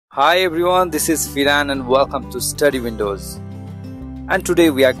Hi everyone, this is Firan and welcome to Study Windows. And today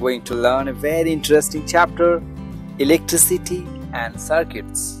we are going to learn a very interesting chapter, electricity and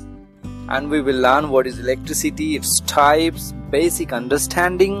circuits. And we will learn what is electricity, its types, basic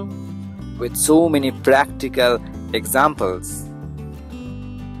understanding with so many practical examples.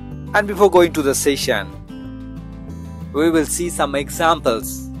 And before going to the session, we will see some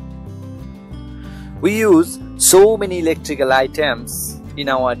examples. We use so many electrical items in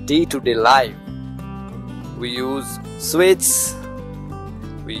our day-to-day life. We use switches,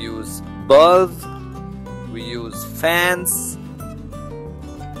 we use bulbs, we use fans,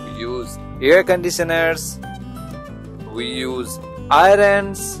 we use air conditioners, we use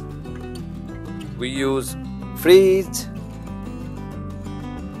irons, we use fridge.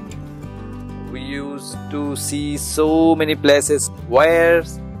 We used to see so many places,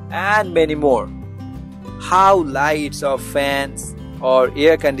 wires and many more. How lights or fans or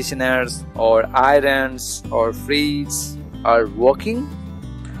air conditioners or irons or fridges are working?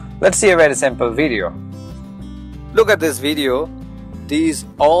 Let's see a very simple video. Look at this video. These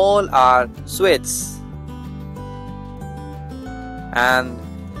all are switches, and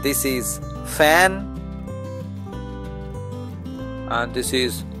this is fan, and this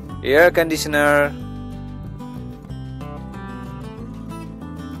is air conditioner,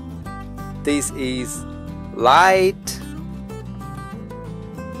 this is light.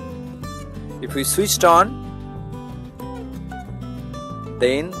 If we switched on,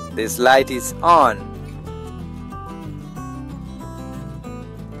 then this light is on.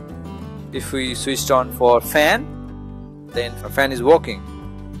 If we switched on for fan, then the fan is working.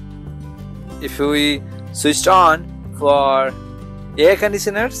 If we switched on for air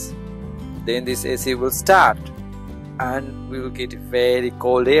conditioners, then this AC will start and we will get very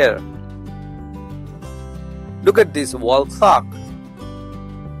cold air. Look at this wall clock.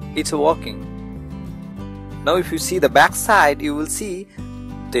 It's working. Now if you see the back side, you will see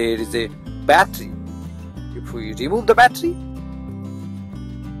there is a battery. If we remove the battery,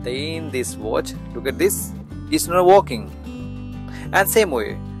 then this watch, look at this, is not working. And same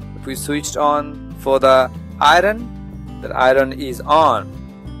way, if we switched on for the iron is on.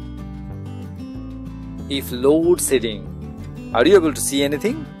 If load shedding, are you able to see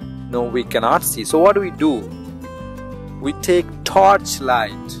anything? No, we cannot see. So what do? We take torch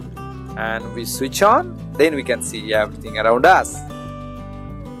light and we switch on, then we can see everything around us.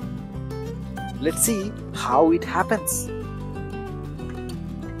 Let's see how it happens.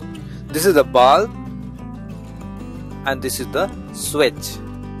 This is the bulb and this is the switch.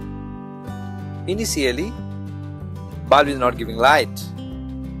 Initially, bulb is not giving light.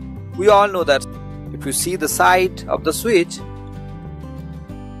 We all know that if you see the side of the switch,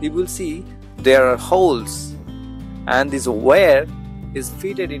 you will see there are holes, and this wire is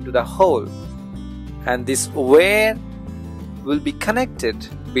fitted into the hole, and this wire will be connected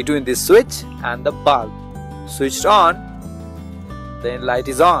between the switch and the bulb. Switched on, then light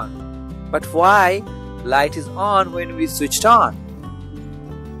is on. But why light is on when we switched on?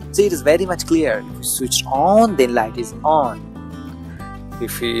 See, it is very much clear. If we switched on, then light is on.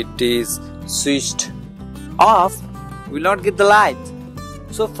 If it is switched off, we will not get the light.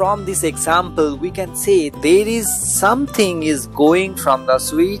 So from this example, we can say there is something is going from the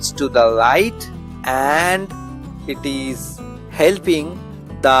switch to the light, and it is helping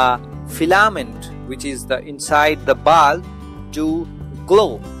the filament, which is the inside the bulb, to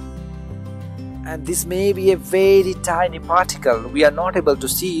glow. And this may be a very tiny particle we are not able to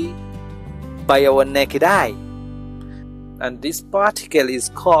see by our naked eye. And this particle is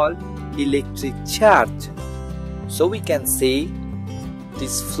called electric charge. So we can say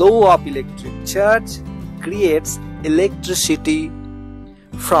this flow of electric charge creates electricity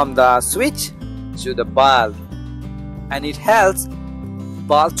from the switch to the bulb, and it helps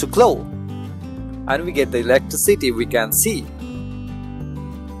bulb to glow, and we get the electricity we can see.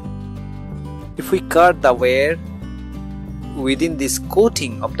 If we cut the wire, within this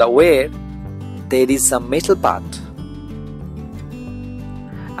coating of the wire there is some metal part,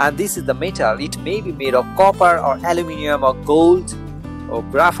 and this is the metal. It may be made of copper or aluminium or gold or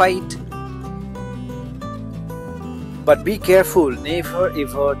graphite. But be careful, never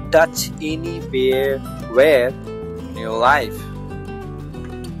ever touch any bare wire in your life.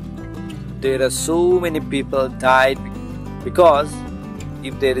 There are so many people died because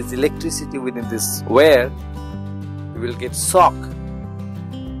if there is electricity within this wire, you will get shock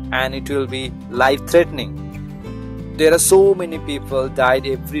and it will be life-threatening. There are so many people died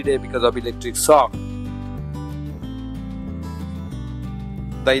every day because of electric shock.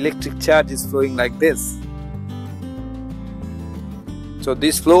 The electric charge is flowing like this. So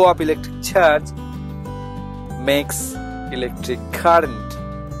this flow of electric charge makes electric current.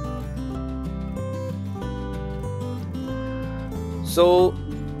 So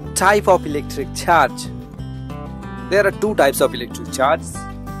type of electric charge. There are two types of electric charge.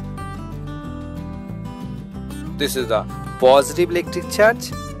 This is the positive electric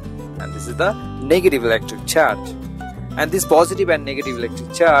charge and this is the negative electric charge. And this positive and negative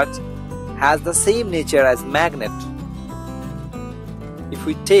electric charge has the same nature as magnet. If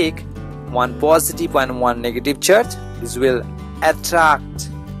we take one positive and one negative charge, this will attract.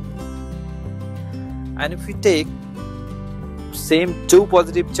 And if we take same two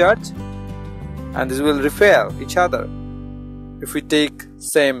positive charge, and this will repel each other. If we take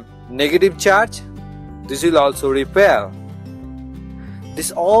same negative charge, this will also repel.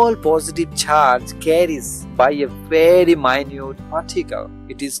 This all positive charge carries by a very minute particle.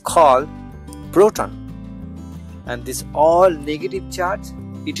 It is called proton. And this all negative charge,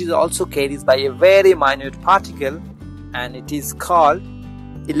 it is also carries by a very minute particle and it is called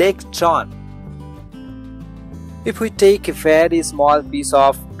electron. If we take a very small piece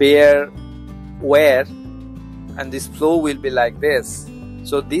of bare wire and this flow will be like this.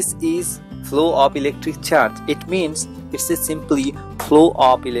 So this is flow of electric charge. It means it's a simply flow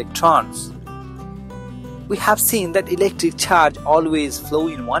of electrons. We have seen that electric charge always flow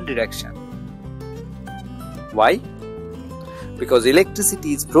in one direction. Why? Because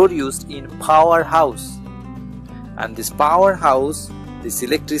electricity is produced in powerhouse, and this powerhouse, this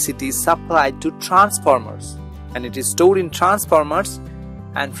electricity is supplied to transformers and it is stored in transformers,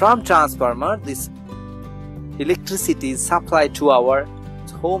 and from transformer this electricity is supplied to our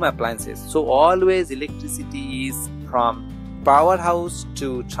home appliances. So always electricity is from powerhouse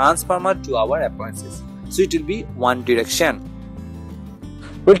to transformer to our appliances. So it will be one direction.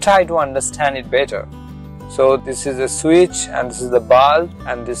 We'll try to understand it better. So this is a switch and this is the bulb,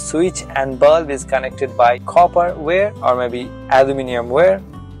 and this switch and bulb is connected by copper wire or maybe aluminum wire.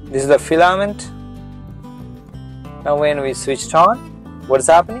 This is the filament. Now when we switched on, what is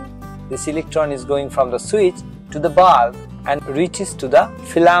happening? This electron is going from the switch to the bulb and reaches to the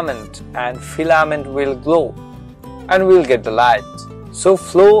filament, and filament will glow and we will get the light. So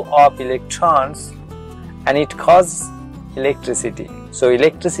flow of electrons, and it causes electricity. So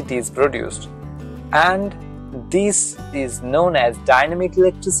electricity is produced, and this is known as dynamic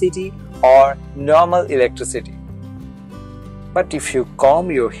electricity or normal electricity. But if you comb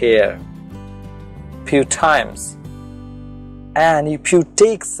your hair few times and if you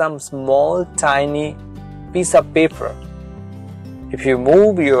take some small tiny piece of paper, if you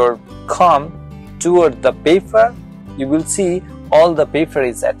move your comb toward the paper, you will see all the paper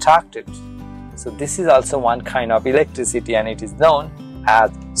is attracted. So this is also one kind of electricity and it is known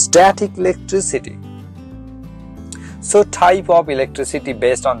as static electricity. So type of electricity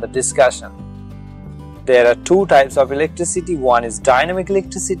based on the discussion. There are two types of electricity. One is dynamic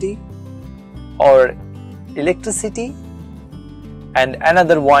electricity or electricity, and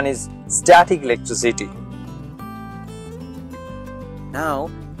another one is static electricity. Now,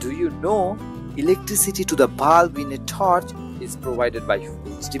 do you know electricity to the bulb in a torch is provided by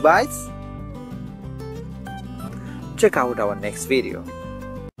which device? Check out our next video.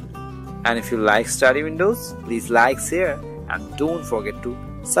 And if you like study windows, please like, share and don't forget to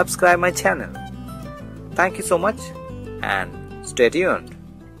subscribe my channel. Thank you so much and stay tuned.